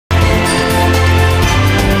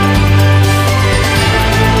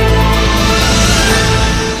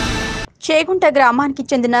చేగుంట గ్రామానికి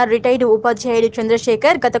చెందిన రిటైర్డ్ ఉపాధ్యాయుడు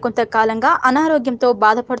చంద్రశేఖర్ గత కొంతకాలంగా అనారోగ్యంతో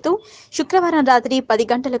బాధపడుతూ శుక్రవారం రాత్రి 10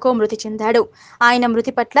 గంటలకు మృతి చెందాడు. ఆయన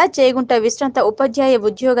మృతి పట్ల చేగుంట విశ్రాంత ఉపాధ్యాయ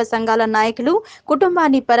ఉద్యోగ సంఘాల నాయకులు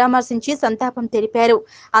కుటుంబాన్ని పరామర్శించి సంతాపం తెలిపారు.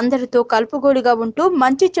 అందరితో కలుపుగోలుగా ఉంటూ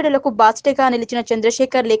మంచి చెడులకు బాసటగా నిలిచిన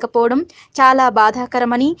చంద్రశేఖర్ లేకపోవడం చాలా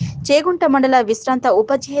బాధాకరమని చేగుంట మండల విశ్రాంత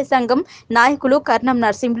ఉపాధ్యాయ సంఘం నాయకులు కర్ణం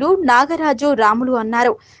నర్సింహులు, నాగరాజు, రాములు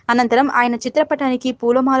అన్నారు. అనంతరం ఆయన చిత్రపటానికి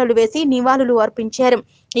పూలమాలలు వేసి నివాళులు అర్పించారు.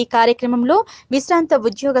 ఈ కార్యక్రమంలో విశ్రాంత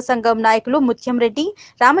ఉద్యోగ సంఘం నాయకులు ముత్యం రెడ్డి,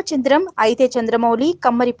 రామచంద్రం, అయితే చంద్రమౌళి,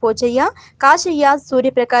 కమ్మరి పోచయ్య, కాశయ్య,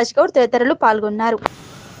 సూర్యప్రకాష్ గౌడ్ తదితరులు పాల్గొన్నారు.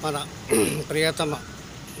 మన ప్రియతమ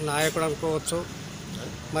నాయకుడు అనుకోవచ్చు,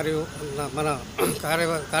 మరియు మన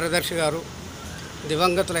కార్యదర్శి గారు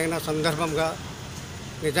దివంగతులైన సందర్భంగా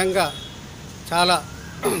నిజంగా చాలా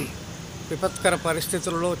విపత్కర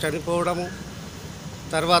పరిస్థితుల్లో చనిపోవడము,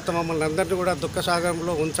 తర్వాత మమ్మల్ని అందరినీ కూడా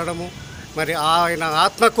దుఃఖసాగరంలో ఉంచడము, మరి ఆయన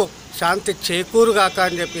ఆత్మకు శాంతి చేకూరుగాక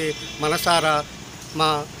అని చెప్పి మనసారా మా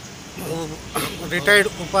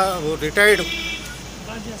రిటైర్డ్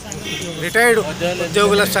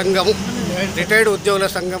ఉద్యోగుల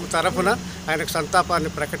సంఘం తరఫున ఆయనకు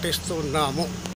సంతాపాన్ని ప్రకటిస్తున్నాము.